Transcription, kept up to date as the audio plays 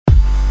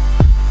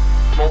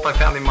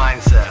Multifamily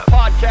Mindset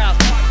Podcast.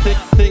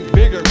 Think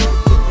bigger.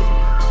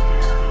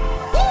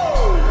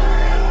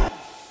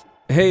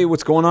 Hey,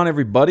 what's going on,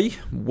 everybody?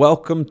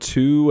 Welcome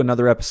to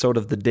another episode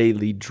of the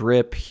Daily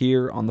Drip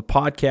here on the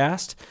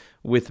podcast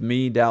with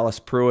me, Dallas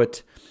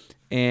Pruitt.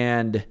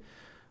 And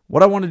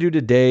what I want to do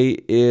today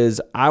is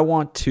I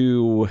want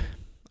to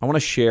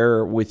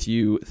share with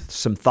you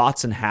some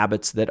thoughts and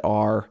habits that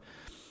are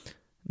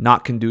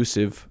not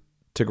conducive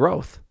to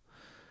growth.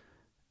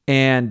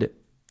 And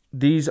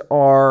these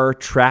are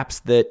traps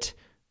that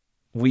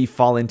we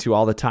fall into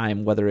all the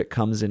time, whether it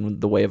comes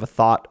in the way of a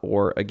thought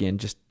or, again,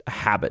 just a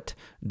habit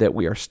that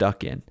we are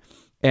stuck in.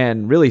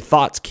 And really,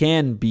 thoughts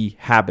can be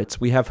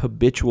habits. We have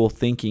habitual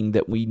thinking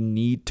that we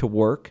need to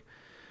work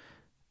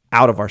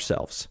out of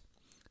ourselves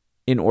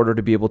in order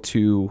to be able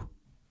to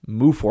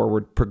move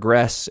forward,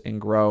 progress, and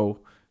grow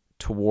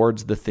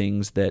towards the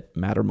things that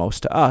matter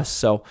most to us.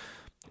 So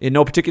in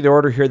no particular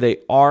order here, they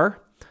are.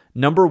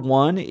 Number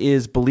one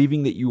is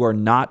believing that you are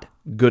not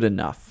good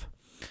enough.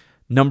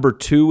 Number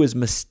two is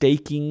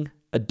mistaking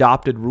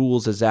adopted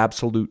rules as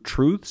absolute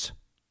truths.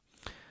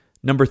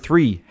 Number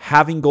three,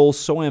 having goals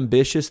so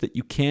ambitious that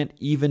you can't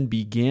even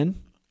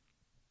begin.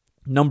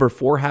 Number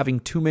four, having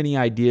too many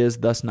ideas,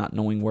 thus not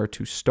knowing where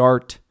to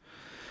start.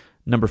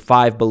 Number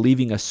five,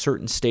 believing a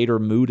certain state or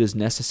mood is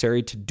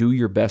necessary to do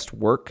your best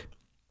work.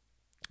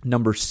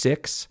 Number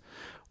six,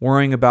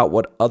 worrying about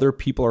what other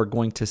people are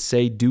going to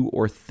say, do,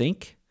 or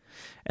think.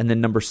 And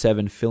then number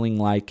seven, feeling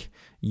like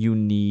you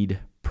need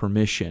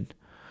permission.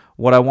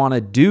 What I want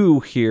to do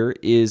here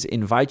is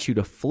invite you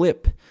to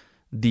flip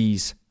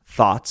these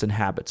thoughts and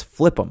habits.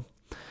 Flip them.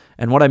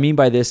 And what I mean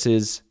by this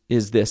is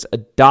this.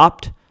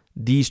 Adopt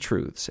these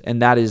truths.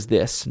 And that is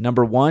this.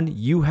 Number one,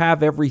 you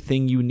have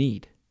everything you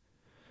need.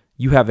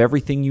 You have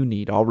everything you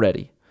need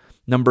already.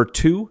 Number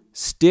two,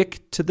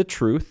 stick to the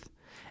truth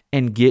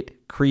and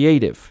get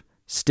creative.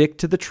 Stick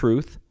to the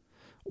truth,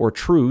 or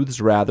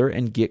truths rather,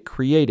 and get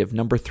creative.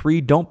 Number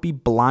three, don't be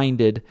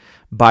blinded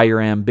by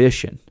your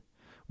ambition,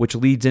 which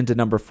leads into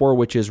number four,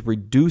 which is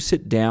reduce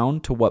it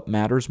down to what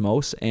matters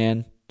most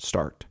and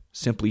start.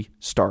 Simply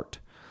start.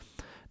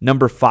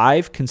 Number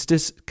five,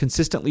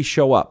 consistently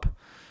show up.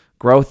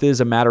 Growth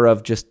is a matter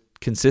of just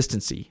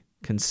consistency.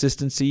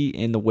 Consistency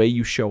in the way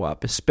you show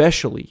up,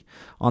 especially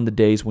on the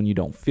days when you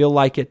don't feel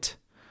like it.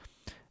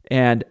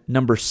 And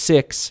number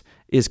six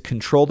is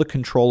control the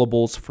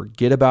controllables,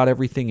 forget about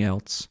everything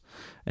else.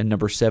 And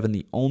number seven,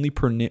 the only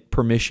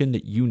permission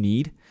that you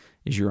need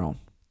is your own.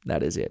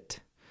 That is it.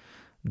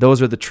 Those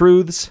are the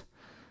truths.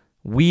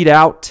 Weed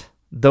out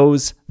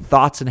those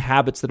thoughts and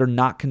habits that are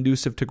not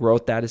conducive to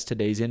growth. That is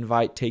today's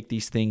invite. Take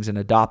these things and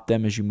adopt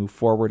them as you move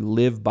forward.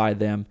 Live by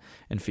them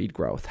and feed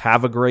growth.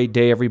 Have a great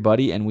day,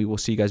 everybody, and we will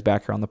see you guys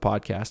back here on the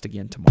podcast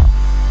again tomorrow.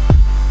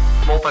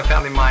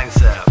 Multifamily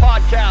Mindset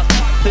Podcast.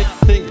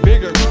 Think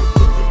bigger.